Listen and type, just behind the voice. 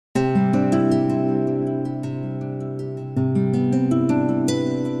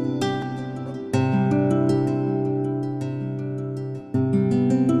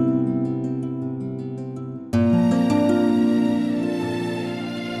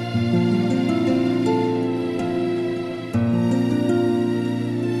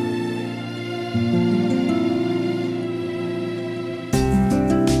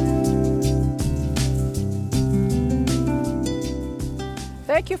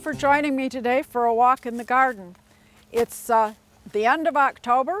Thank you for joining me today for a walk in the garden. It's the end of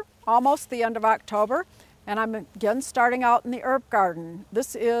October, almost the end of October, and I'm again starting out in the herb garden.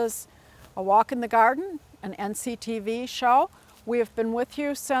 This is a walk in the garden, an NCTV show. We have been with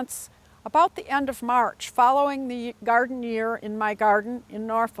you since about the end of March, following the garden year in my garden in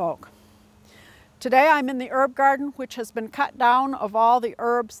Norfolk. Today I'm in the herb garden, which has been cut down of all the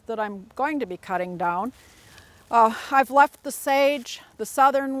herbs that I'm going to be cutting down. I've left the sage, the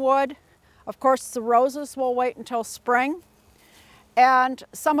southernwood, of course the roses will wait until spring, and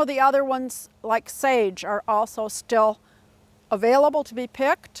some of the other ones like sage are also still available to be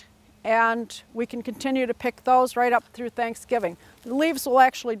picked, and we can continue to pick those right up through Thanksgiving. The leaves will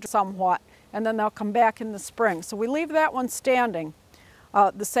actually drop somewhat and then they'll come back in the spring, so we leave that one standing.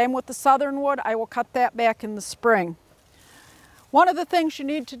 The same with the southernwood, I will cut that back in the spring. One of the things you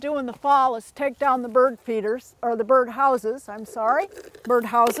need to do in the fall is take down the bird feeders, or the bird houses,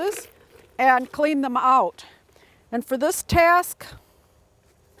 and clean them out. And for this task,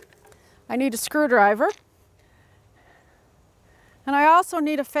 I need a screwdriver. And I also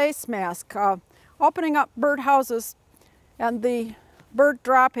need a face mask. Opening up bird houses and the bird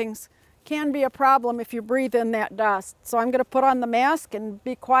droppings can be a problem if you breathe in that dust. So I'm going to put on the mask and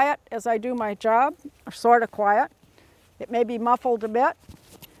be quiet as I do my job, or sort of quiet. It may be muffled a bit,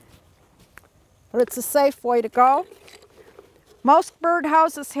 but it's a safe way to go. Most bird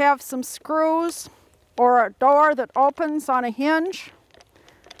houses have some screws or a door that opens on a hinge.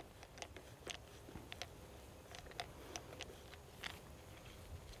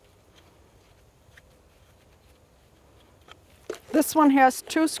 This one has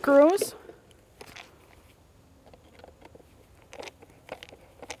 2 screws.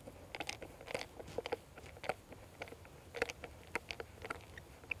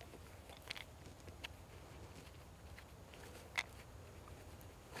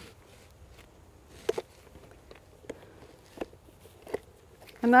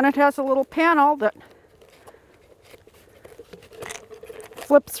 And then it has a little panel that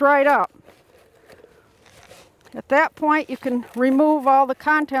flips right up. At that point you can remove all the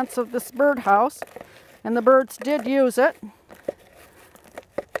contents of this birdhouse, and the birds did use it.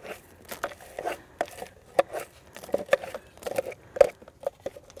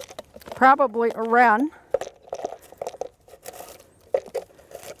 Probably a wren.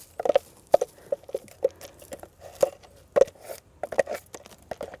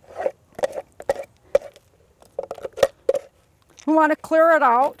 We want to clear it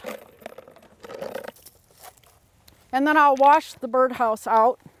out, and then I'll wash the birdhouse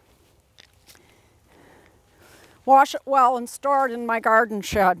out, wash it well, and store it in my garden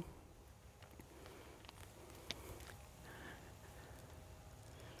shed.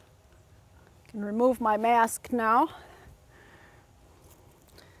 I can remove my mask now.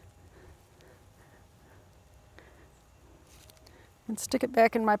 And stick it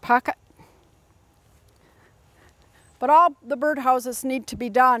back in my pocket. But all the birdhouses need to be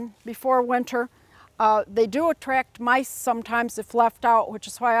done before winter. They do attract mice sometimes if left out, which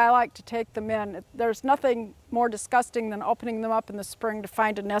is why I like to take them in. There's nothing more disgusting than opening them up in the spring to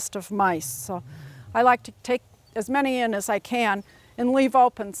find a nest of mice. So I like to take as many in as I can and leave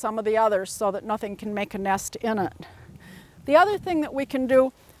open some of the others so that nothing can make a nest in it. The other thing that we can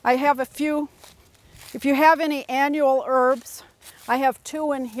do, I have a few, if you have any annual herbs, I have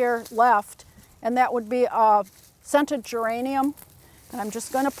 2 in here left, and that would be scented geranium, and I'm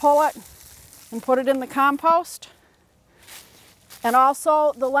just going to pull it and put it in the compost, and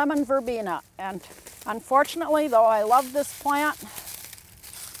also the lemon verbena. And unfortunately, though I love this plant,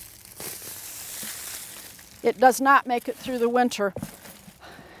 it does not make it through the winter.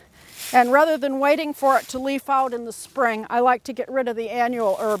 And rather than waiting for it to leaf out in the spring, I like to get rid of the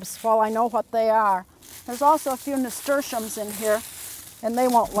annual herbs while I know what they are. There's also a few nasturtiums in here, and they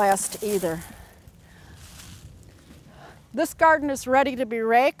won't last either. This garden is ready to be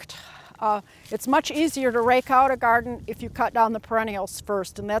raked. It's much easier to rake out a garden if you cut down the perennials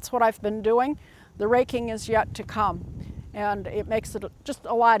first, and that's what I've been doing. The raking is yet to come, and it makes it just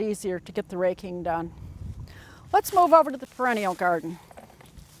a lot easier to get the raking done. Let's move over to the perennial garden.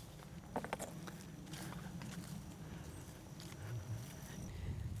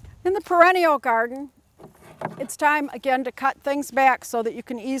 In the perennial garden, it's time again to cut things back so that you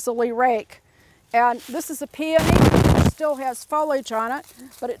can easily rake. And this is a peony. It still has foliage on it,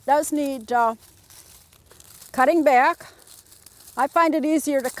 but it does need cutting back. I find it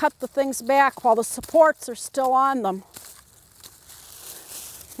easier to cut the things back while the supports are still on them.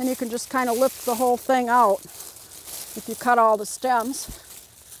 And you can just kind of lift the whole thing out if you cut all the stems.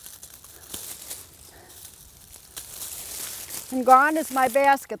 And gone is my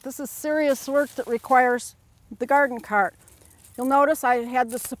basket. This is serious work that requires the garden cart. You'll notice I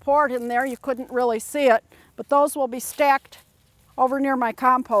had the support in there. You couldn't really see it, but those will be stacked over near my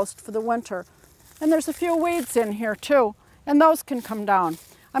compost for the winter. And there's a few weeds in here too, and those can come down.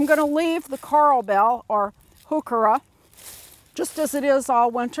 I'm going to leave the coral bell or heuchera just as it is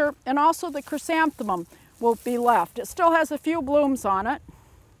all winter, and also the chrysanthemum will be left. It still has a few blooms on it,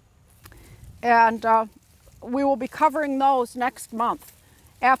 and we will be covering those next month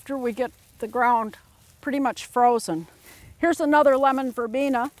after we get the ground pretty much frozen. Here's another lemon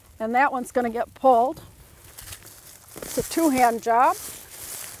verbena, and that one's going to get pulled. It's a two-hand job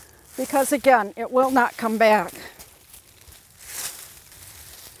because, again, it will not come back.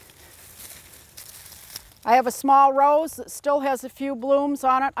 I have a small rose that still has a few blooms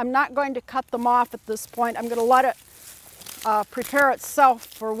on it. I'm not going to cut them off at this point. I'm going to let it prepare itself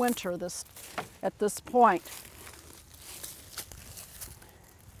for winter at this point.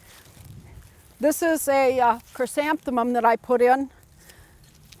 This is a chrysanthemum that I put in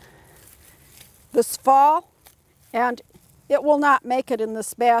this fall, and it will not make it in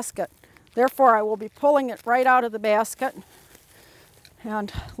this basket. Therefore, I will be pulling it right out of the basket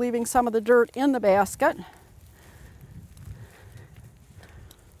and leaving some of the dirt in the basket.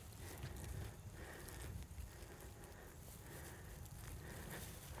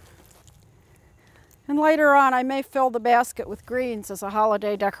 And later on, I may fill the basket with greens as a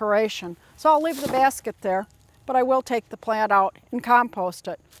holiday decoration. So I'll leave the basket there, but I will take the plant out and compost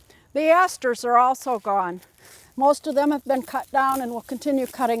it. The asters are also gone. Most of them have been cut down, and we'll continue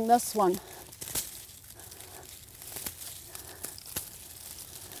cutting this one.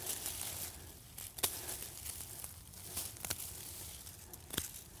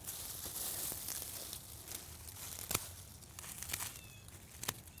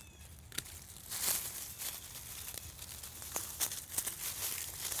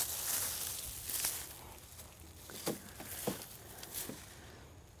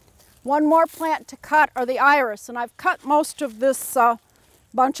 One more plant to cut are the iris, and I've cut most of this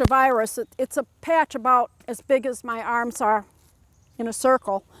bunch of iris. It's a patch about as big as my arms are in a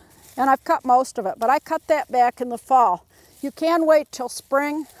circle, and I've cut most of it, but I cut that back in the fall. You can wait till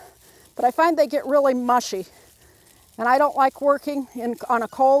spring, but I find they get really mushy, and I don't like working on a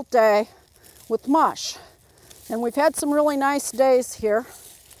cold day with mush. And we've had some really nice days here,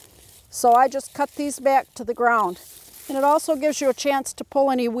 so I just cut these back to the ground. And it also gives you a chance to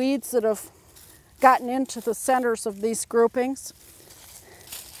pull any weeds that have gotten into the centers of these groupings.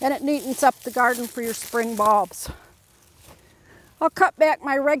 And it neatens up the garden for your spring bulbs. I'll cut back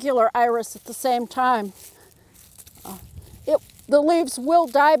my regular iris at the same time. The leaves will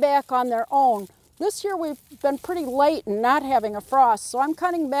die back on their own. This year we've been pretty late in not having a frost, so I'm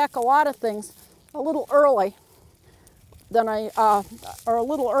cutting back a lot of things a little early than or a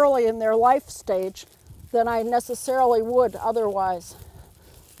little early in their life stage than I necessarily would otherwise.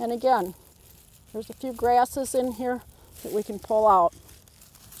 And again, there's a few grasses in here that we can pull out.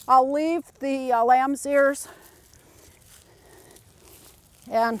 I'll leave the lamb's ears,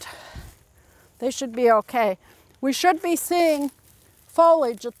 and they should be okay. We should be seeing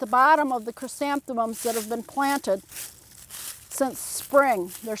foliage at the bottom of the chrysanthemums that have been planted since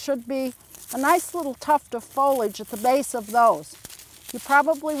spring. There should be a nice little tuft of foliage at the base of those. You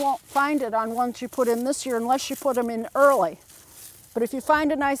probably won't find it on ones you put in this year unless you put them in early. But if you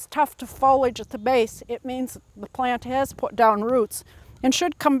find a nice tuft of foliage at the base, it means the plant has put down roots and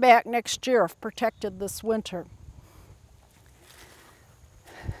should come back next year if protected this winter.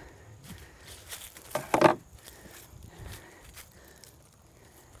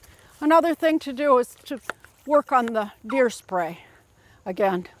 Another thing to do is to work on the deer spray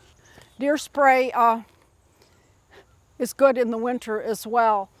again. Deer spray is good in the winter as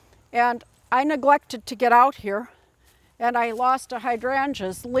well. And I neglected to get out here, and I lost a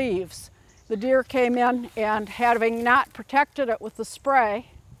hydrangea's leaves. The deer came in, and having not protected it with the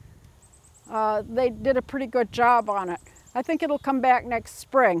spray, they did a pretty good job on it. I think it'll come back next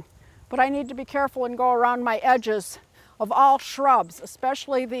spring, but I need to be careful and go around my edges of all shrubs,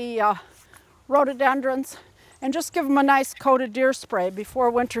 especially the rhododendrons, and just give them a nice coat of deer spray before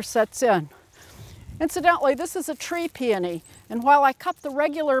winter sets in. Incidentally, this is a tree peony, and while I cut the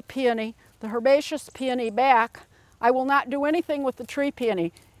regular peony, the herbaceous peony, back, I will not do anything with the tree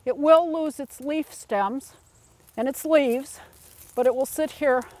peony. It will lose its leaf stems and its leaves, but it will sit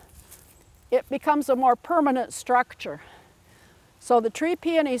here. It becomes a more permanent structure. So the tree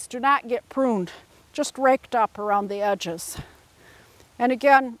peonies do not get pruned, just raked up around the edges. And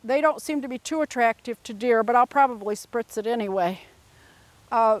again, they don't seem to be too attractive to deer, but I'll probably spritz it anyway.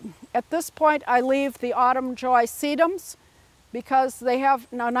 At this point, I leave the Autumn Joy sedums because they have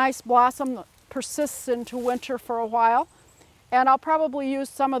a nice blossom that persists into winter for a while. And I'll probably use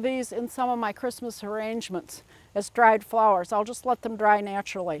some of these in some of my Christmas arrangements as dried flowers. I'll just let them dry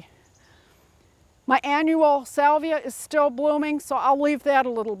naturally. My annual salvia is still blooming, so I'll leave that a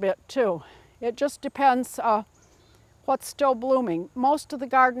little bit too. It just depends what's still blooming. Most of the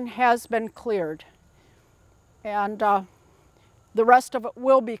garden has been cleared, and the rest of it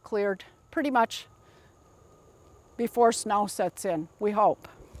will be cleared pretty much before snow sets in, we hope.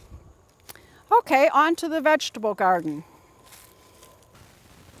 Okay, on to the vegetable garden.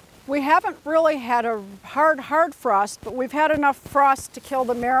 We haven't really had a hard frost, but we've had enough frost to kill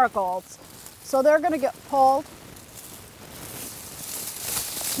the marigolds. So they're going to get pulled,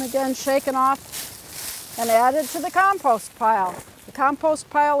 and again shaken off and added to the compost pile. The compost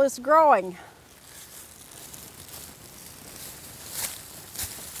pile is growing.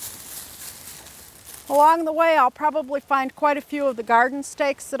 Along the way, I'll probably find quite a few of the garden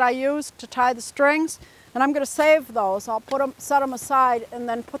stakes that I used to tie the strings, and I'm going to save those. I'll set them aside and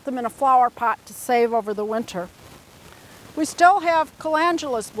then put them in a flower pot to save over the winter. We still have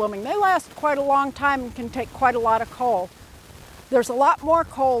calendulas blooming. They last quite a long time and can take quite a lot of cold. There's a lot more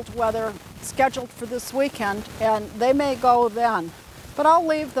cold weather scheduled for this weekend, and they may go then, but I'll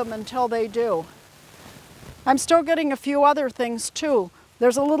leave them until they do. I'm still getting a few other things too.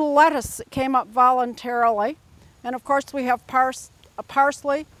 There's a little lettuce that came up voluntarily, and of course we have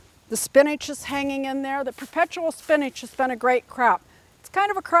parsley. The spinach is hanging in there. The perpetual spinach has been a great crop. It's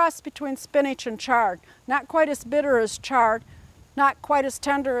kind of a cross between spinach and chard. Not quite as bitter as chard, not quite as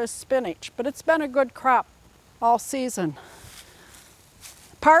tender as spinach, but it's been a good crop all season.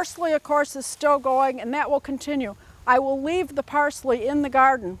 Parsley, of course, is still going, and that will continue. I will leave the parsley in the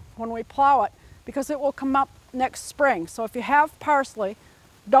garden when we plow it because it will come up next spring. So if you have parsley,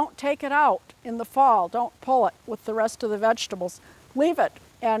 don't take it out in the fall. Don't pull it with the rest of the vegetables. Leave it,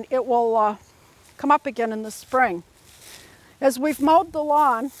 and it will come up again in the spring. As we've mowed the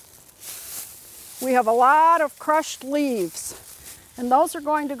lawn, we have a lot of crushed leaves, and those are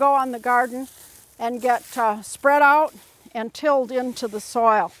going to go on the garden and get spread out and tilled into the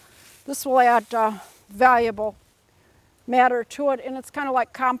soil. This will add valuable matter to it, and it's kind of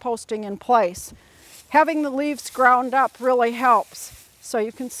like composting in place. Having the leaves ground up really helps. So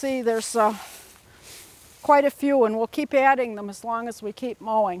you can see there's quite a few, and we'll keep adding them as long as we keep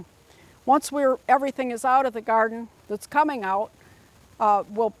mowing. Once everything is out of the garden that's coming out,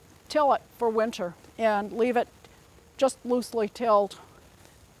 we'll till it for winter and leave it just loosely tilled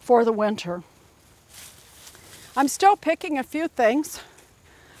for the winter. I'm still picking a few things.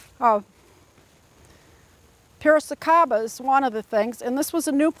 Piracicaba is one of the things, and this was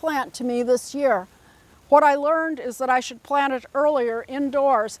a new plant to me this year. What I learned is that I should plant it earlier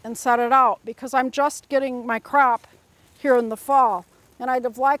indoors and set it out because I'm just getting my crop here in the fall, and I'd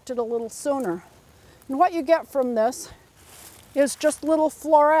have liked it a little sooner. And what you get from this is just little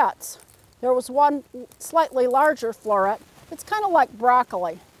florets. There was one slightly larger floret. It's kind of like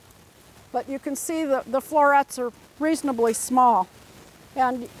broccoli, but you can see the florets are reasonably small,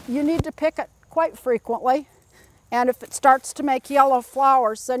 and you need to pick it quite frequently. And if it starts to make yellow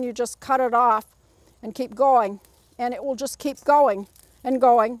flowers, then you just cut it off and keep going, and it will just keep going and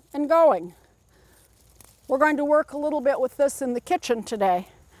going and going. We're going to work a little bit with this in the kitchen today,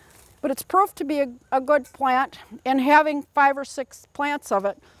 but it's proved to be a good plant, and having 5 or 6 plants of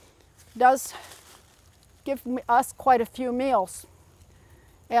it does give us quite a few meals.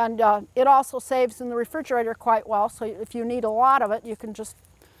 And it also saves in the refrigerator quite well, so if you need a lot of it, you can just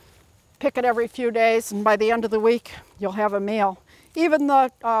pick it every few days, and by the end of the week, you'll have a meal. Even the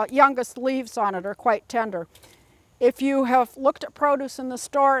youngest leaves on it are quite tender. If you have looked at produce in the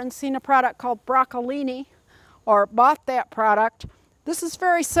store and seen a product called broccolini, or bought that product, this is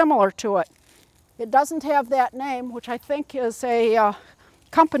very similar to it. It doesn't have that name, which I think is a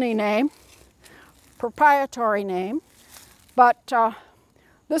company name, proprietary name, but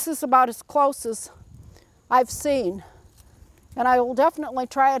this is about as close as I've seen. And I will definitely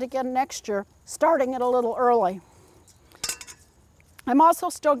try it again next year, starting it a little early. I'm also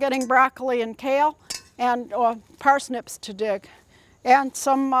still getting broccoli and kale and parsnips to dig. And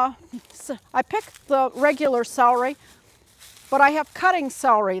some, I picked the regular celery, but I have cutting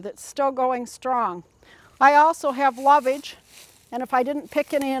celery that's still going strong. I also have lovage, and if I didn't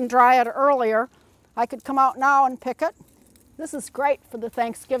pick any and dry it earlier, I could come out now and pick it. This is great for the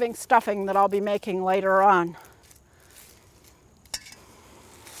Thanksgiving stuffing that I'll be making later on.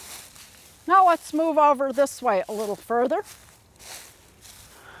 Now let's move over this way a little further.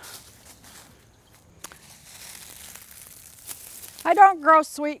 I don't grow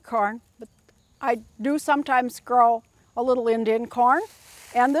sweet corn, but I do sometimes grow a little Indian corn.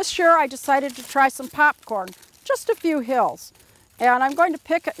 And this year I decided to try some popcorn, just a few hills. And I'm going to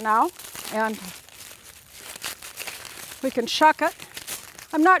pick it now, and we can shuck it.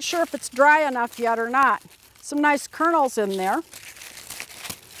 I'm not sure if it's dry enough yet or not. Some nice kernels in there.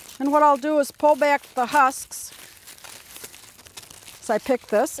 And what I'll do is pull back the husks as I pick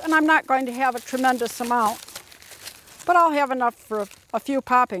this, and I'm not going to have a tremendous amount, but I'll have enough for a few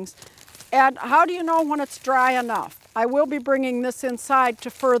poppings. And how do you know when it's dry enough? I will be bringing this inside to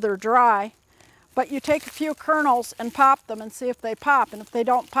further dry, but you take a few kernels and pop them and see if they pop, and if they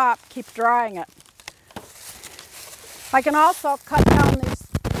don't pop, keep drying it. I can also cut down these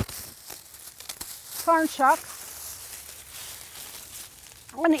corn shucks.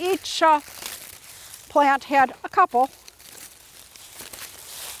 And each plant had a couple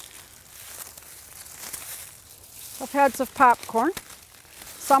of heads of popcorn.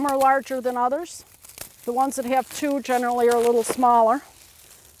 Some are larger than others. The ones that have two generally are a little smaller.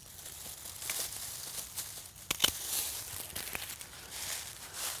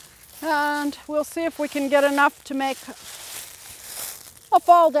 And we'll see if we can get enough to make a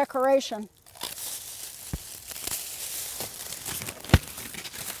fall decoration.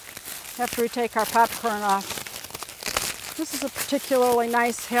 After we take our popcorn off. This is a particularly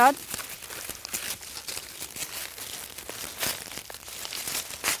nice head.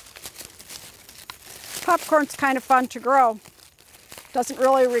 Popcorn's kind of fun to grow. Doesn't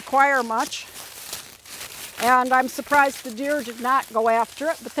really require much. And I'm surprised the deer did not go after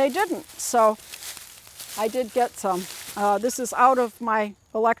it, but they didn't. So I did get some. This is out of my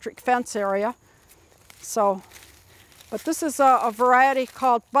electric fence area. But this is a variety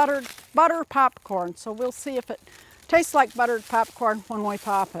called butter popcorn. So we'll see if it tastes like buttered popcorn when we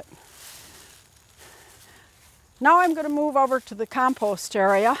pop it. Now I'm going to move over to the compost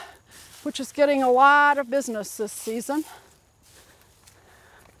area, which is getting a lot of business this season.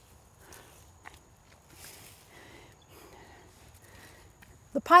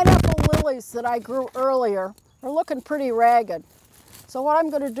 The pineapple lilies that I grew earlier are looking pretty ragged. So what I'm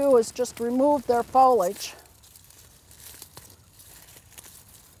going to do is just remove their foliage.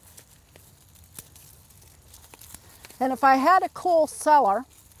 And if I had a cool cellar,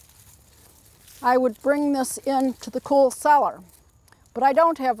 I would bring this into the cool cellar. But I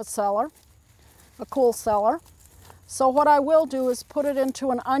don't have a cool cellar. So what I will do is put it into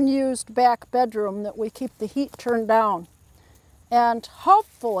an unused back bedroom that we keep the heat turned down. And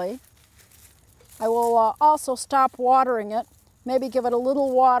hopefully, I will also stop watering it, maybe give it a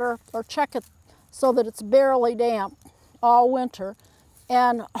little water or check it so that it's barely damp all winter,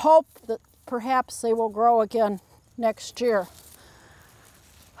 and hope that perhaps they will grow again next year.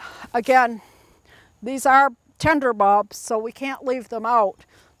 Again, these are tender bulbs, so we can't leave them out.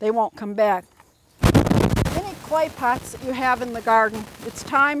 They won't come back. Any clay pots that you have in the garden, it's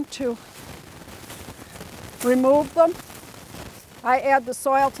time to remove them. I add the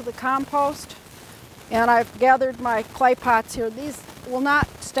soil to the compost, and I've gathered my clay pots here. These will not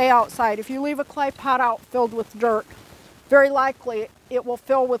stay outside. If you leave a clay pot out filled with dirt, very likely it will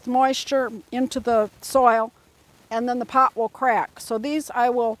fill with moisture into the soil, and then the pot will crack. So these I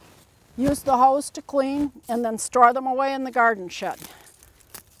will use the hose to clean and then store them away in the garden shed.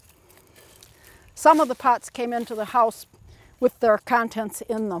 Some of the pots came into the house with their contents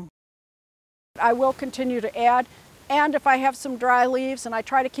in them. I will continue to add, and if I have some dry leaves, and I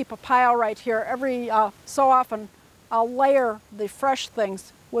try to keep a pile right here, every so often I'll layer the fresh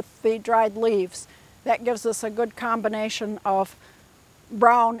things with the dried leaves. That gives us a good combination of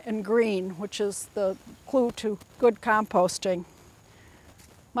brown and green, which is the clue to good composting.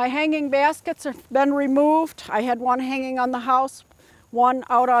 My hanging baskets have been removed. I had one hanging on the house, one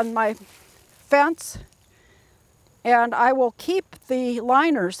out on my fence, and I will keep the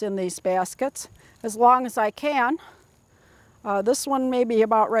liners in these baskets as long as I can. This one may be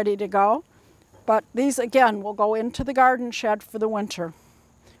about ready to go, but these again will go into the garden shed for the winter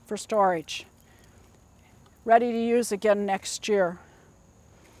for storage. Ready to use again next year.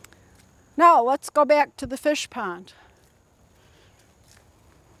 Now let's go back to the fish pond.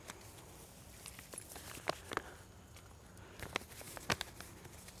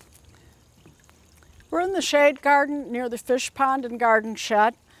 We're in the shade garden near the fish pond and garden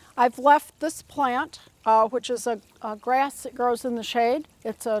shed. I've left this plant, which is a grass that grows in the shade.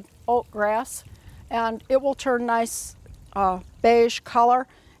 It's an oat grass, and it will turn nice beige color,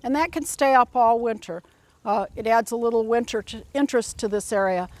 and that can stay up all winter. It adds a little winter interest to this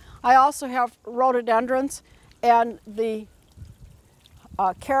area. I also have rhododendrons and the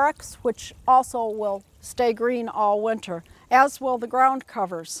carex, which also will stay green all winter, as will the ground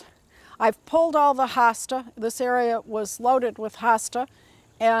covers. I've pulled all the hosta. This area was loaded with hosta,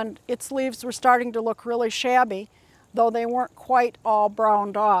 and its leaves were starting to look really shabby, though they weren't quite all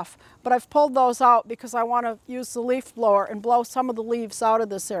browned off. But I've pulled those out because I want to use the leaf blower and blow some of the leaves out of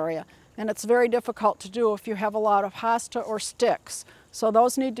this area. And it's very difficult to do if you have a lot of hosta or sticks. So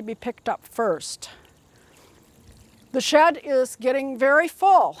those need to be picked up first. The shed is getting very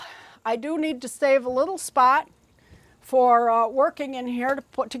full. I do need to save a little spot for working in here to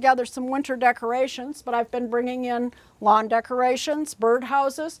put together some winter decorations, but I've been bringing in lawn decorations, bird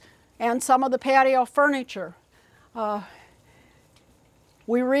houses, and some of the patio furniture.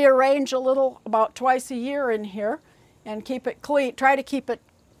 We rearrange a little about twice a year in here and keep it clean, try to keep it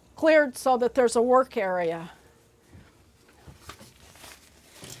cleared so that there's a work area.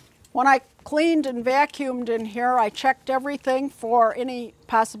 When I cleaned and vacuumed in here, I checked everything for any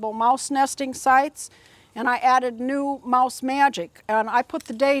possible mouse nesting sites, and I added new mouse magic, and I put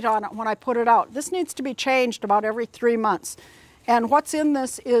the date on it when I put it out. This needs to be changed about every 3 months. And what's in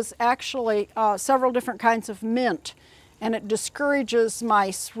this is actually several different kinds of mint, and it discourages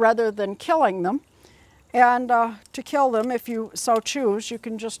mice rather than killing them. And to kill them, if you so choose, you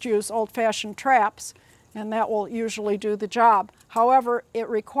can just use old-fashioned traps, and that will usually do the job. However, it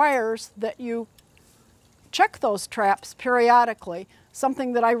requires that you check those traps periodically,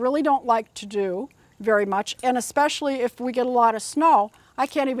 something that I really don't like to do very much, and especially if we get a lot of snow, I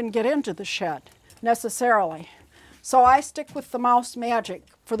can't even get into the shed necessarily. So I stick with the mouse magic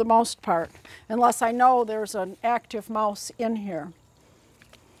for the most part, unless I know there's an active mouse in here.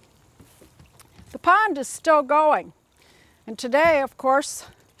 The pond is still going, and today, of course,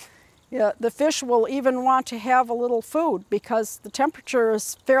 the fish will even want to have a little food because the temperature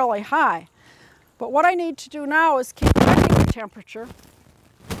is fairly high. But what I need to do now is keep checking the temperature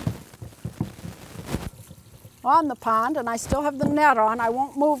on the pond, and I still have the net on. I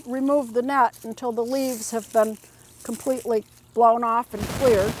won't remove the net until the leaves have been completely blown off and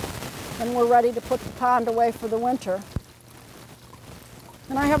cleared, and we're ready to put the pond away for the winter.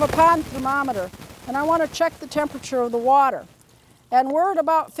 And I have a pond thermometer, and I want to check the temperature of the water. And we're at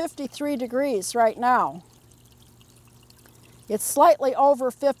about 53 degrees right now. It's slightly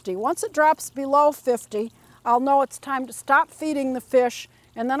over 50. Once it drops below 50, I'll know it's time to stop feeding the fish,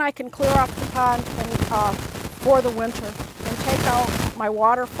 and then I can clear off the pond and, for the winter and take out my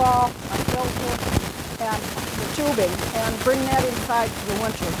waterfall, my filter, and the tubing and bring that inside for the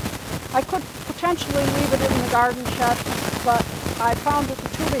winter. I could potentially leave it in the garden shed, but I found that the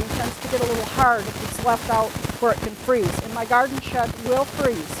tubing tends to get a little hard if it's left out where it can freeze. And my garden shed will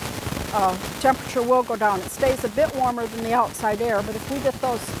freeze. Temperature will go down. It stays a bit warmer than the outside air, but if we get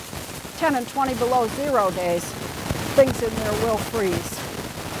those 10 and 20 below zero days, things in there will freeze.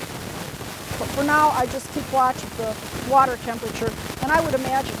 But for now, I just keep watch of the water temperature, and I would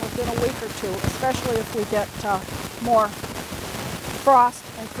imagine within a week or two, especially if we get more frost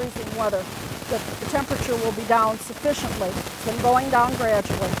and freezing weather, that the temperature will be down sufficiently, then going down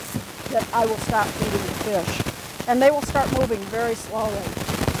gradually, that I will stop feeding the fish. And they will start moving very slowly.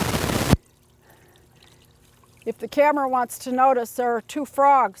 If the camera wants to notice, there are 2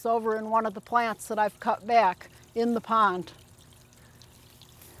 frogs over in one of the plants that I've cut back in the pond.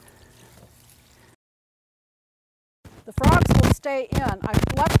 The frogs will stay in. I've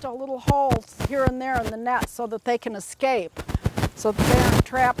left a little hole here and there in the net so that they can escape, so that they aren't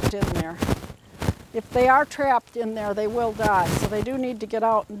trapped in there. If they are trapped in there, they will die, so they do need to get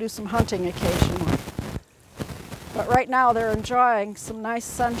out and do some hunting occasionally. But right now they're enjoying some nice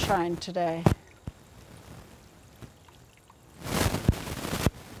sunshine today.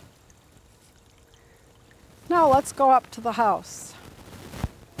 Now let's go up to the house.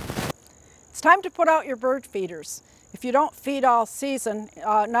 It's time to put out your bird feeders. If you don't feed all season,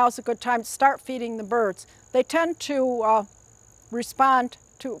 now's a good time to start feeding the birds. They tend to respond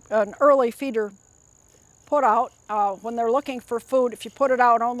to an early feeder put out when they're looking for food. If you put it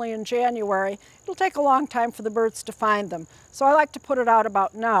out only in January, it'll take a long time for the birds to find them. So I like to put it out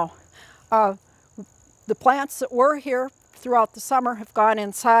about now. The plants that were here throughout the summer have gone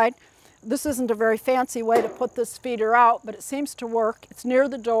inside. This isn't a very fancy way to put this feeder out, but it seems to work. It's near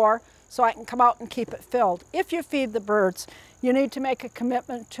the door, so I can come out and keep it filled. If you feed the birds, you need to make a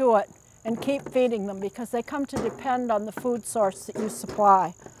commitment to it and keep feeding them because they come to depend on the food source that you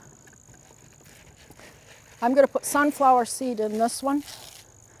supply. I'm going to put sunflower seed in this one.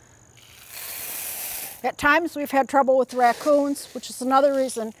 At times we've had trouble with raccoons, which is another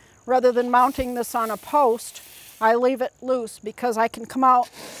reason, rather than mounting this on a post, I leave it loose because I can come out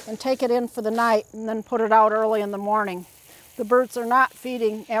and take it in for the night and then put it out early in the morning. The birds are not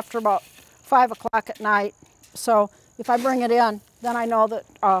feeding after about 5 o'clock at night, so if I bring it in, then I know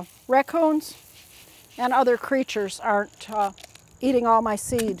that raccoons and other creatures aren't eating all my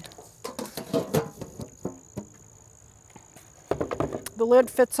seed. The lid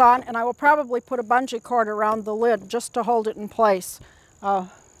fits on, and I will probably put a bungee cord around the lid just to hold it in place.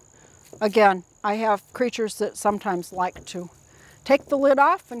 Again, I have creatures that sometimes like to take the lid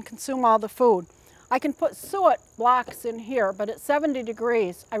off and consume all the food. I can put suet blocks in here, but at 70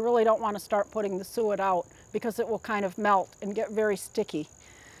 degrees, I really don't want to start putting the suet out because it will kind of melt and get very sticky.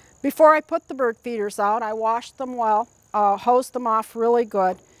 Before I put the bird feeders out, I wash them well, hose them off really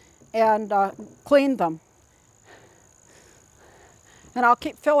good, and clean them. And I'll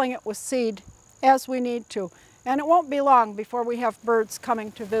keep filling it with seed as we need to. And it won't be long before we have birds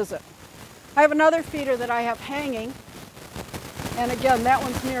coming to visit. I have another feeder that I have hanging, and again, that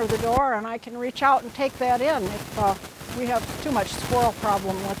one's near the door, and I can reach out and take that in if we have too much squirrel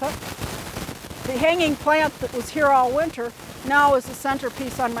problem with it. The hanging plant that was here all winter now is the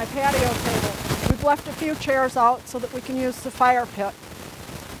centerpiece on my patio table. We've left a few chairs out so that we can use the fire pit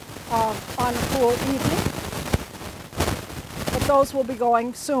on a cool evening. But those will be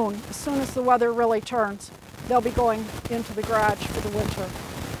going soon. As soon as the weather really turns, they'll be going into the garage for the winter.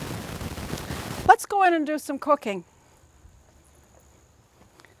 Let's go in and do some cooking.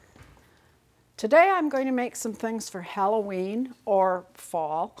 Today I'm going to make some things for Halloween or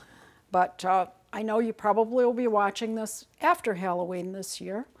fall, but I know you probably will be watching this after Halloween this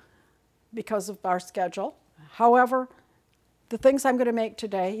year because of our schedule. However, the things I'm going to make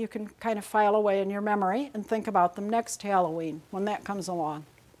today, you can kind of file away in your memory and think about them next Halloween when that comes along.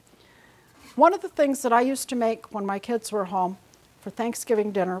 One of the things that I used to make when my kids were home for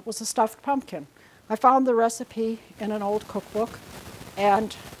Thanksgiving dinner was a stuffed pumpkin. I found the recipe in an old cookbook,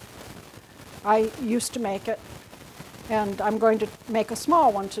 and I used to make it, and I'm going to make a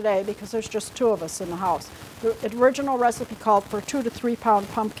small one today because there's just 2 of us in the house. The original recipe called for a 2 to 3 pound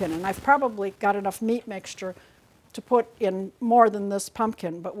pumpkin, and I've probably got enough meat mixture to put in more than this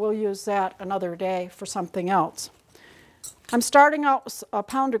pumpkin, but we'll use that another day for something else. I'm starting out with a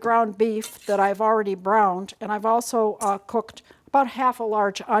pound of ground beef that I've already browned, and I've also cooked about half a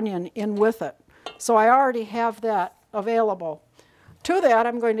large onion in with it. So I already have that available. To that,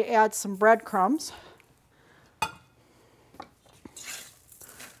 I'm going to add some breadcrumbs,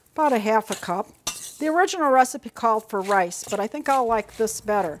 about a half a cup. The original recipe called for rice, but I think I'll like this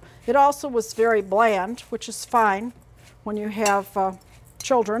better. It also was very bland, which is fine when you have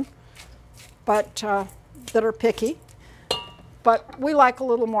children but that are picky. But we like a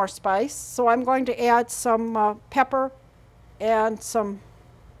little more spice, so I'm going to add some pepper and some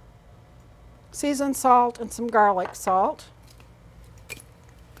seasoned salt and some garlic salt.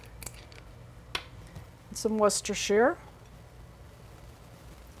 And some Worcestershire.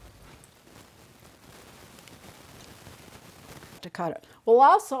 To cut it. We'll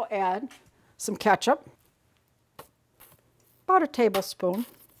also add some ketchup, about a tablespoon.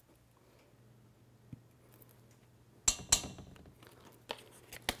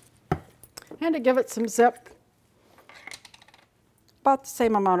 And to give it some zip, about the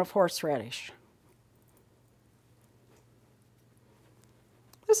same amount of horseradish.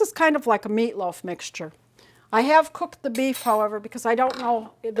 This is kind of like a meatloaf mixture. I have cooked the beef, however, because I don't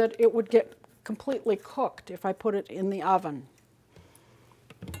know that it would get completely cooked if I put it in the oven.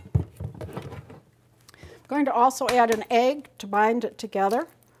 I'm going to also add an egg to bind it together.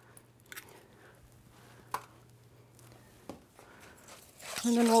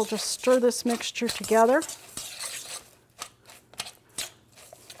 And then we'll just stir this mixture together,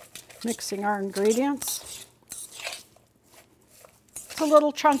 mixing our ingredients. It's a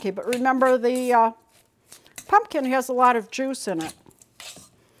little chunky, but remember the pumpkin has a lot of juice in it.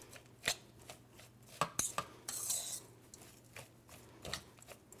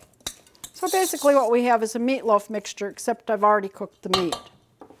 So basically what we have is a meatloaf mixture, except I've already cooked the meat.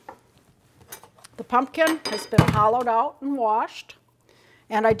 The pumpkin has been hollowed out and washed.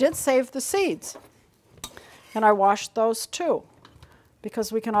 And I did save the seeds, and I washed those too,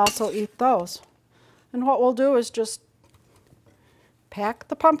 because we can also eat those. And what we'll do is just pack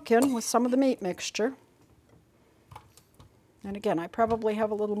the pumpkin with some of the meat mixture. And again, I probably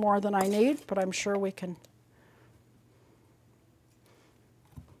have a little more than I need, but I'm sure we can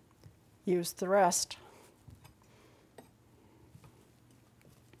use the rest.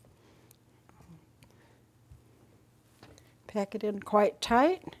 Pack it in quite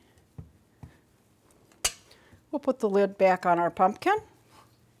tight. We'll put the lid back on our pumpkin.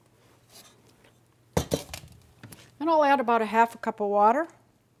 And I'll add about a half a cup of water.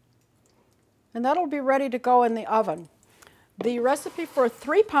 And that'll be ready to go in the oven. The recipe for a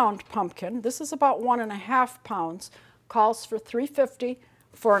 3-pound pumpkin, this is about 1.5 pounds, calls for 350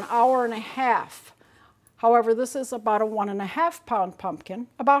 for an hour and a half. However, this is about a 1.5 pound pumpkin,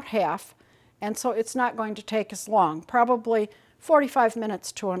 about half, and so it's not going to take as long, probably 45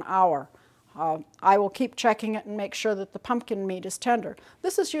 minutes to an hour. I will keep checking it and make sure that the pumpkin meat is tender.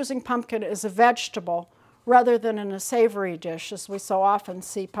 This is using pumpkin as a vegetable rather than in a savory dish, as we so often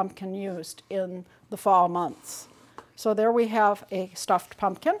see pumpkin used in the fall months. So there we have a stuffed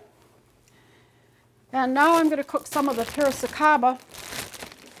pumpkin. And now I'm going to cook some of the piracicaba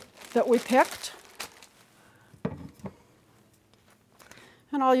that we picked.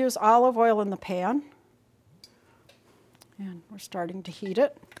 And I'll use olive oil in the pan. And we're starting to heat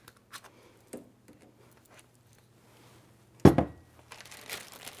it.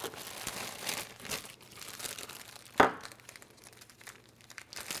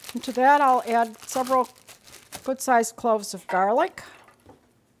 And to that I'll add several good-sized cloves of garlic.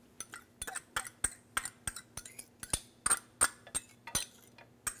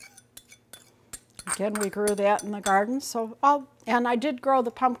 Again, we grew that in the garden, and I did grow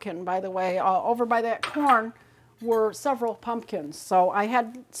the pumpkin, by the way. Over by that corn were several pumpkins, so I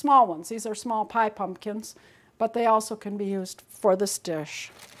had small ones. These are small pie pumpkins, but they also can be used for this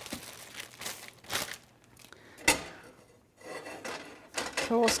dish.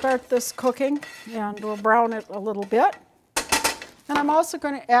 So we'll start this cooking, and we'll brown it a little bit. And I'm also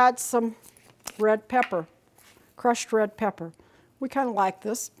going to add some red pepper, crushed red pepper. We kind of like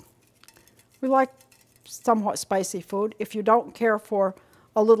this. We like somewhat spicy food. If you don't care for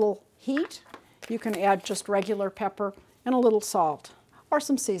a little heat, you can add just regular pepper and a little salt, or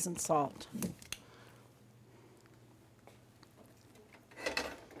some seasoned salt.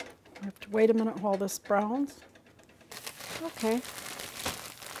 I have to wait a minute while this browns. Okay.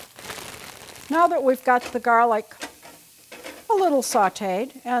 Now that we've got the garlic a little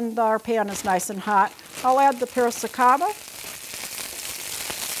sauteed and our pan is nice and hot, I'll add the piracicaba.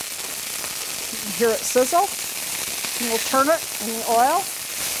 You can hear it sizzle. And we'll turn it in the oil.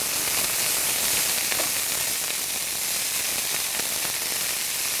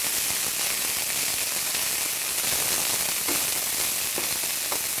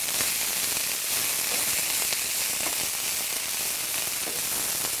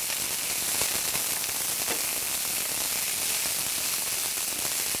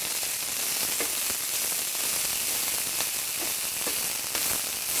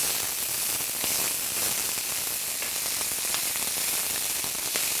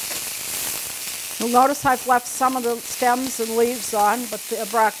 You'll notice I've left some of the stems and leaves on, but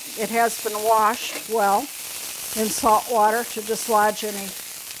it has been washed well in salt water to dislodge any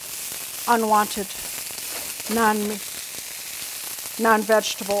unwanted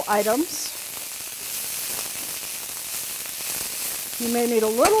non-vegetable items. You may need a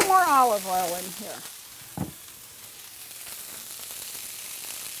little more olive oil in here.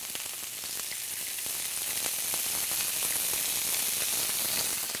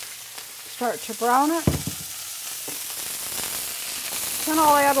 Start to brown it. Then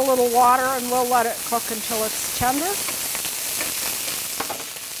I'll add a little water and we'll let it cook until it's tender.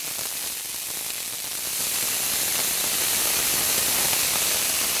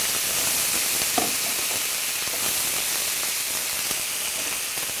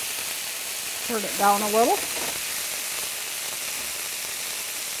 Turn it down a little.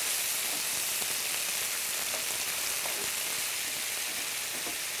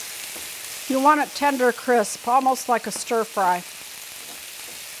 You want it tender crisp, almost like a stir fry.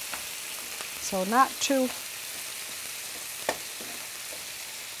 So not too.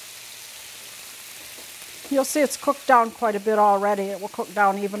 You'll see it's cooked down quite a bit already. It will cook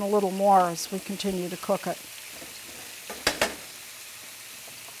down even a little more as we continue to cook it.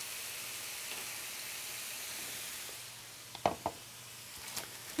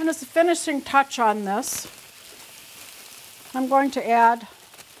 And as a finishing touch on this, I'm going to add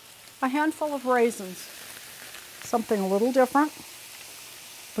a handful of raisins, something a little different,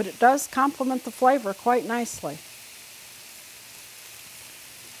 but it does complement the flavor quite nicely.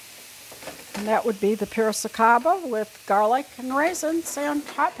 And that would be the piracicaba with garlic and raisins and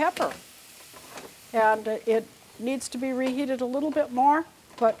hot pepper. And it needs to be reheated a little bit more,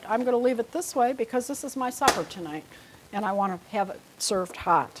 but I'm going to leave it this way because this is my supper tonight, and I want to have it served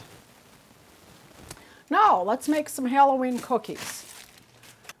hot. Now, let's make some Halloween cookies.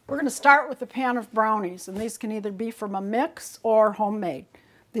 We're going to start with a pan of brownies, and these can either be from a mix or homemade.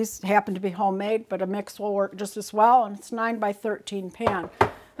 These happen to be homemade, but a mix will work just as well, and it's 9 by 13 pan.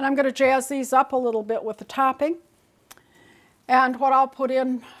 And I'm going to jazz these up a little bit with the topping. And what I'll put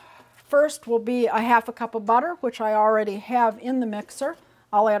in first will be a half a cup of butter, which I already have in the mixer.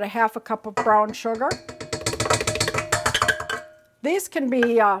 I'll add a half a cup of brown sugar. These can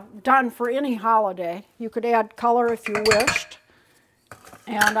be done for any holiday. You could add color if you wished.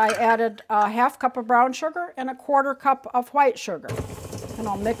 And I added a half cup of brown sugar and a quarter cup of white sugar. And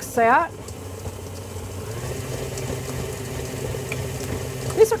I'll mix that.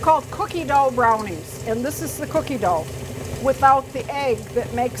 These are called cookie dough brownies, and this is the cookie dough without the egg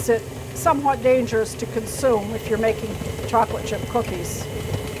that makes it somewhat dangerous to consume if you're making chocolate chip cookies.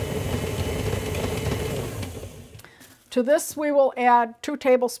 To this we will add 2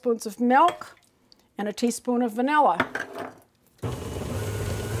 tablespoons of milk and a teaspoon of vanilla.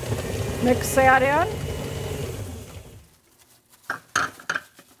 Mix that in.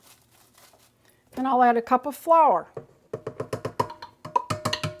 And I'll add a cup of flour.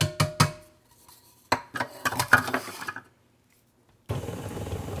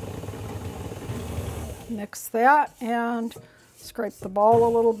 Mix that and scrape the bowl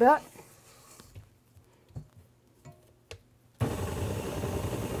a little bit.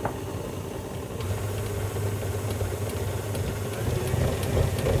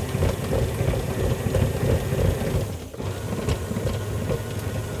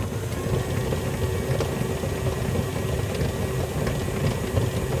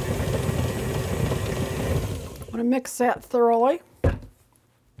 I'm going to mix that thoroughly.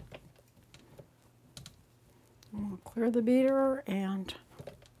 Clear the beater and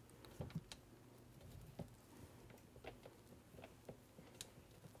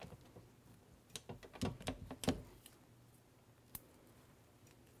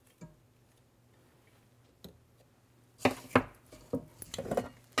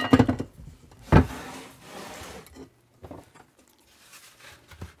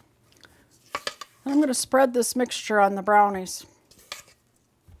I'm going to spread this mixture on the brownies.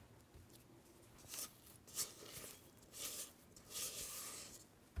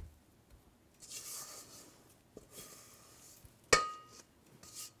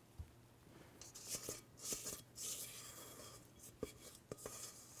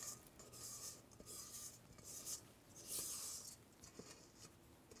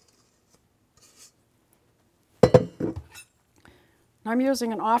 I'm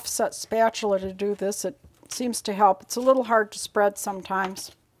using an offset spatula to do this. It seems to help. It's a little hard to spread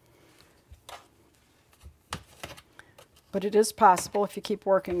sometimes, but it is possible if you keep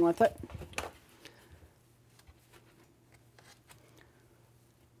working with it.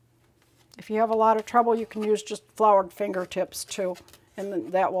 If you have a lot of trouble, you can use just floured fingertips too, and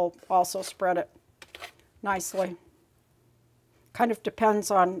then that will also spread it nicely. Kind of depends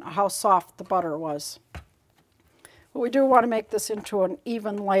on how soft the butter was. But we do want to make this into an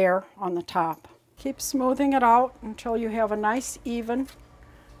even layer on the top. Keep smoothing it out until you have a nice even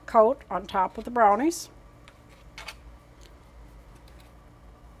coat on top of the brownies.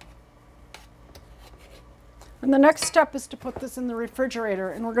 And the next step is to put this in the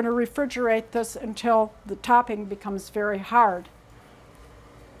refrigerator, and we're going to refrigerate this until the topping becomes very hard.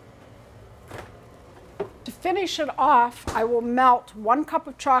 To finish it off, I will melt 1 cup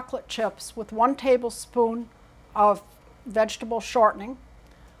of chocolate chips with 1 tablespoon of vegetable shortening,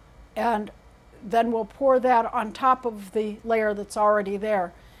 and then we'll pour that on top of the layer that's already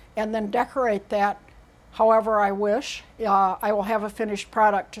there, and then decorate that however I wish. I will have a finished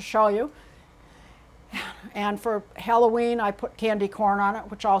product to show you. And for Halloween, I put candy corn on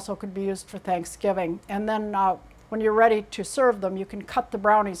it, which also could be used for Thanksgiving. And then when you're ready to serve them, you can cut the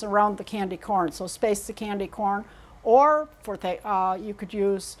brownies around the candy corn. So space the candy corn, or for you could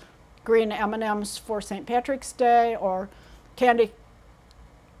use green M&Ms for St. Patrick's Day, or candy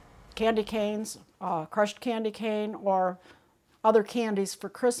canes, crushed candy cane, or other candies for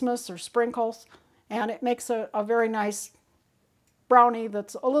Christmas, or sprinkles. And it makes a very nice brownie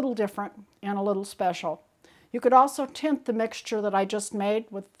that's a little different and a little special. You could also tint the mixture that I just made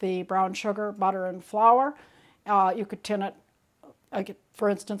with the brown sugar, butter, and flour. You could tint it, for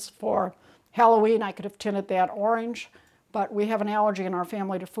instance, for Halloween, I could have tinted that orange. But we have an allergy in our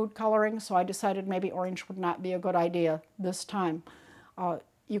family to food coloring, so I decided maybe orange would not be a good idea this time.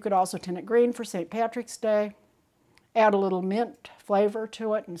 You could also tint it green for St. Patrick's Day. Add a little mint flavor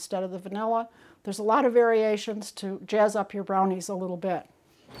to it instead of the vanilla. There's a lot of variations to jazz up your brownies a little bit.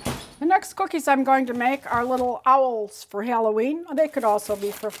 The next cookies I'm going to make are little owls for Halloween. They could also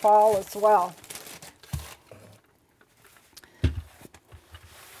be for fall as well.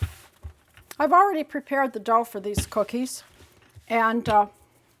 I've already prepared the dough for these cookies, and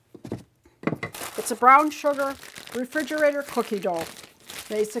it's a brown sugar refrigerator cookie dough.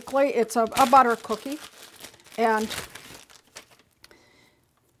 Basically, it's a butter cookie, and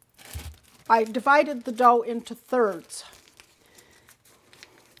I divided the dough into thirds.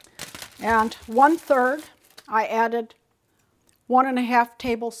 And 1/3, I added 1½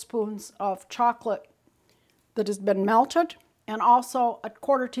 tablespoons of chocolate that has been melted, and also a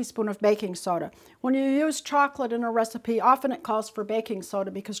 1/4 teaspoon of baking soda. When you use chocolate in a recipe, often it calls for baking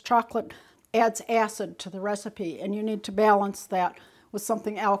soda because chocolate adds acid to the recipe, and you need to balance that with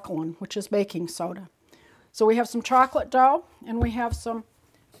something alkaline, which is baking soda. So we have some chocolate dough, and we have some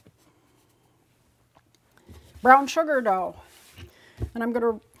brown sugar dough. And I'm going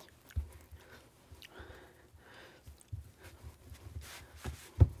to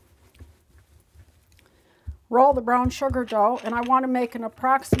roll the brown sugar dough, and I want to make an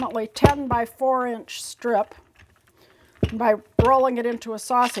approximately 10 by 4 inch strip. And by rolling it into a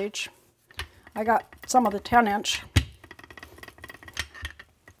sausage, I got some of the 10 inch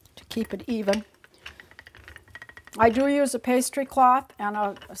to keep it even. I do use a pastry cloth and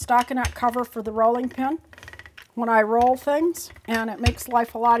a stockinette cover for the rolling pin when I roll things, and it makes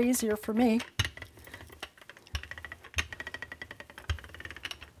life a lot easier for me.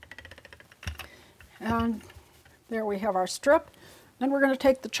 And there we have our strip. Then we're going to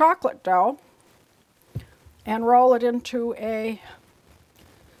take the chocolate dough and roll it into a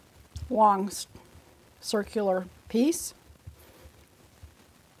long circular piece.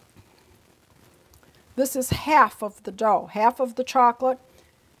 This is half of the dough, half of the chocolate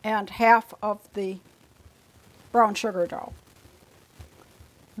and half of the brown sugar dough.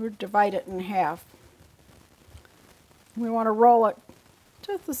 We'll divide it in half. We want to roll it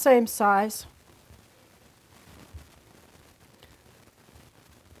to the same size.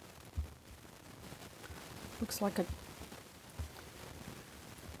 Looks like a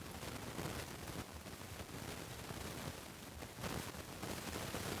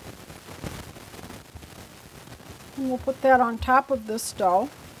and we'll put that on top of this dough.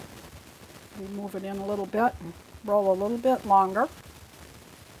 We move it in a little bit and roll a little bit longer.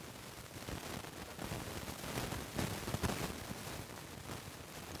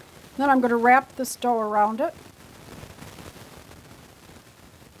 Then I'm going to wrap this dough around it.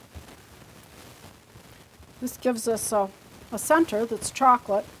 This gives us a center that's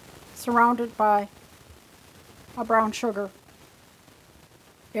chocolate surrounded by a brown sugar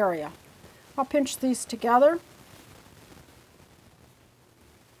area. I'll pinch these together.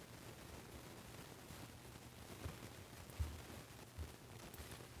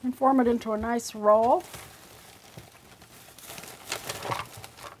 And form it into a nice roll.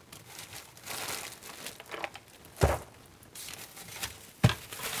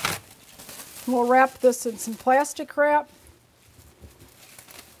 We'll wrap this in some plastic wrap.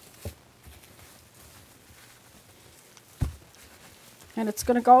 And it's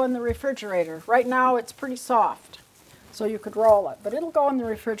going to go in the refrigerator. Right now it's pretty soft, so you could roll it, but it'll go in the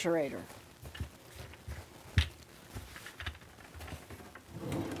refrigerator.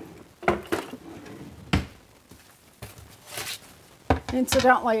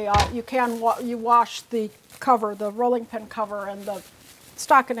 Incidentally, you wash the cover, the rolling pin cover, and the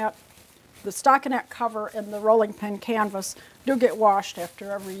stockinette cover and the rolling pin canvas do get washed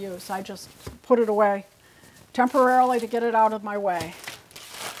after every use. I just put it away temporarily to get it out of my way.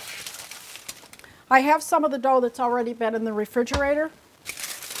 I have some of the dough that's already been in the refrigerator.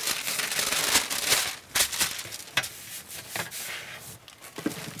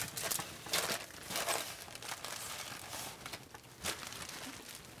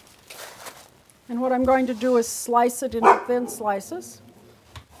 And what I'm going to do is slice it into thin slices,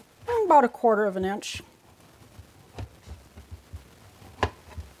 about 1/4 inch.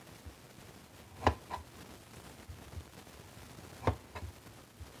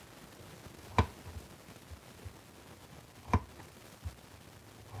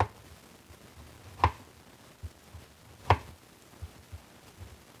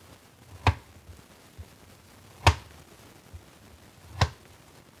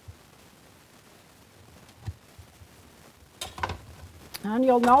 And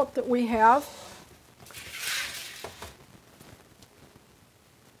you'll note that we have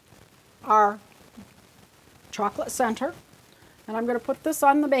our chocolate center. And I'm going to put this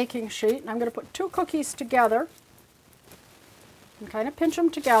on the baking sheet, and I'm going to put 2 cookies together and kind of pinch them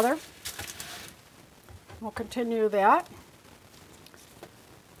together. We'll continue that.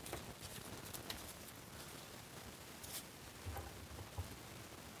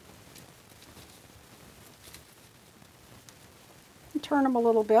 Turn them a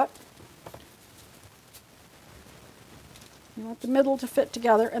little bit. You want the middle to fit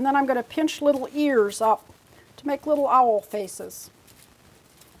together, and then I'm going to pinch little ears up to make little owl faces.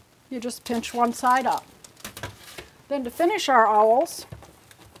 You just pinch one side up. Then to finish our owls,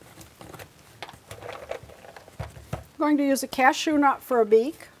 going to use a cashew nut for a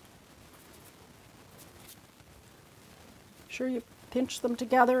beak. Make sure you pinch them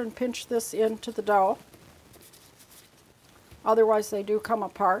together and pinch this into the dough. Otherwise they do come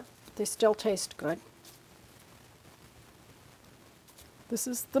apart. They still taste good. This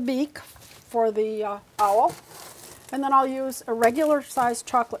is the beak for the owl. And then I'll use a regular sized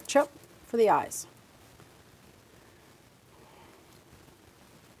chocolate chip for the eyes.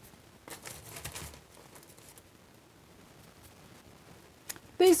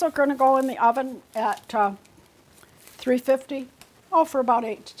 These are going to go in the oven at 350, for about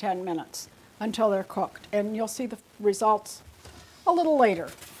 8 to 10 minutes until they're cooked. And you'll see the results a little later.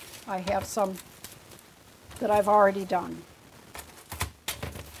 I have some that I've already done.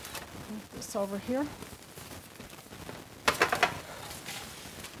 Move this over here.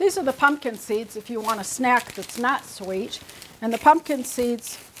 These are the pumpkin seeds if you want a snack that's not sweet. And the pumpkin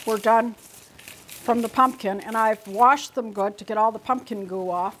seeds were done from the pumpkin, and I've washed them good to get all the pumpkin goo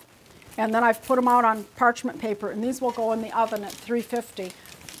off. And then I've put them out on parchment paper, and these will go in the oven at 350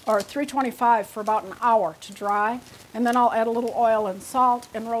 or 325 for about an hour to dry. And then I'll add a little oil and salt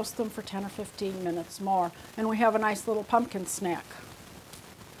and roast them for 10 or 15 minutes more. And we have a nice little pumpkin snack.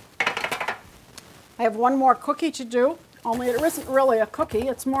 I have one more cookie to do, only it isn't really a cookie,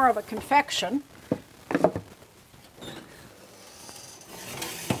 it's more of a confection.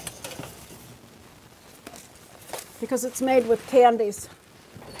 Because it's made with candies.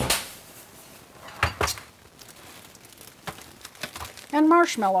 And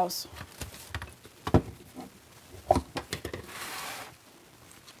marshmallows.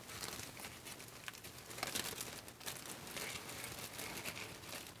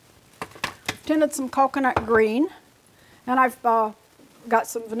 Tinted some coconut green, and I've got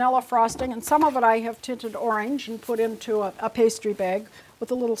some vanilla frosting, and some of it I have tinted orange and put into a pastry bag with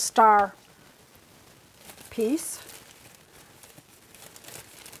a little star piece.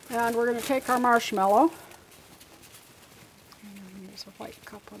 And we're going to take our marshmallow. There's a white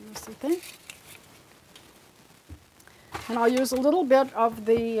cup on this, I think. And I'll use a little bit of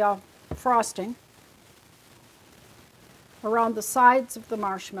the frosting around the sides of the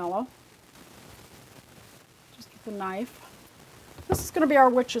marshmallow, just with a knife. This is going to be our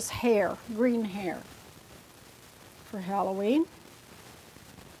witch's hair, green hair, for Halloween.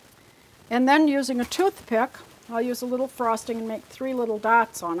 And then using a toothpick, I'll use a little frosting and make 3 little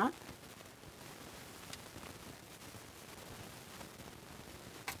dots on it.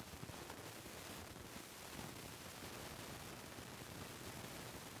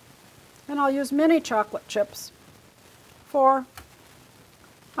 And I'll use mini chocolate chips for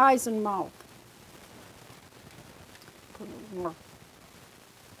eyes and mouth. Put a little more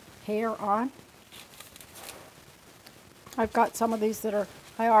hair on. I've got some of these that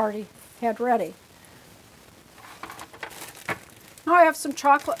I already had ready. Now I have some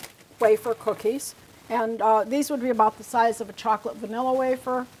chocolate wafer cookies, and these would be about the size of a chocolate vanilla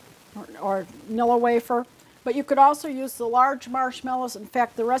wafer or Nilla wafer. But you could also use the large marshmallows. In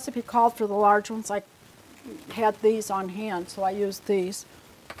fact, the recipe called for the large ones. I had these on hand, so I used these.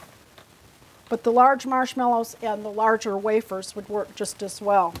 But the large marshmallows and the larger wafers would work just as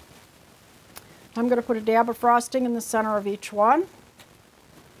well. I'm going to put a dab of frosting in the center of each one.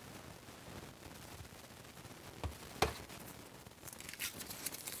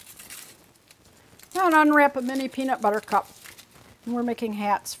 And unwrap a mini peanut butter cup. And we're making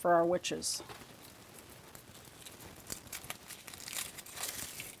hats for our witches.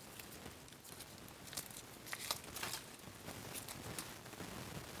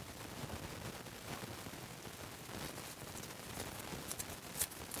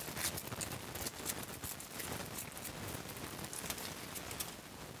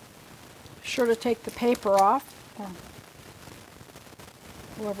 Sure to take the paper off.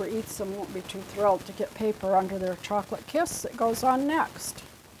 Whoever eats them won't be too thrilled to get paper under their chocolate kiss that goes on next.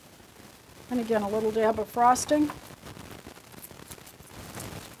 And again, a little dab of frosting.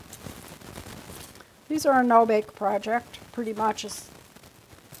 These are a no-bake project. Pretty much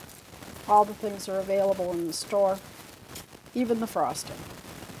all the things are available in the store, even the frosting.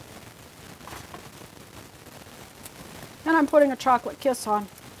 And I'm putting a chocolate kiss on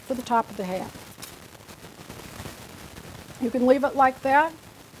for the top of the hat. You can leave it like that,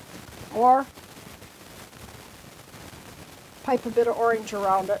 or pipe a bit of orange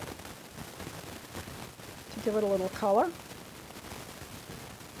around it to give it a little color.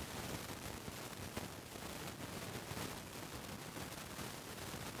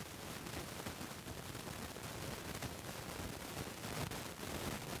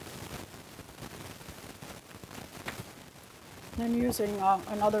 Then using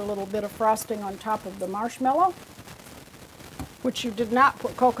another little bit of frosting on top of the marshmallow. which you did not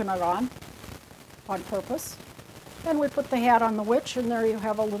put coconut on purpose. Then we put the hat on the witch, and there you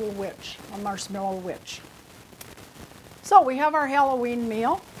have a little witch, a marshmallow witch. So we have our Halloween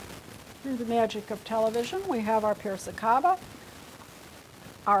meal. Through the magic of television, we have our pirsicaba,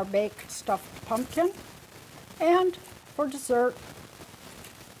 our baked stuffed pumpkin, and for dessert,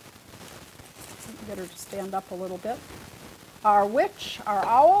 get her to stand up a little bit, our witch, our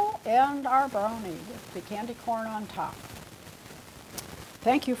owl, and our brownie with the candy corn on top.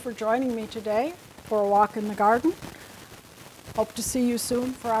 Thank you for joining me today for a walk in the garden. Hope to see you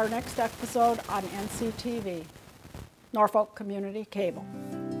soon for our next episode on NCTV, Norfolk Community Cable.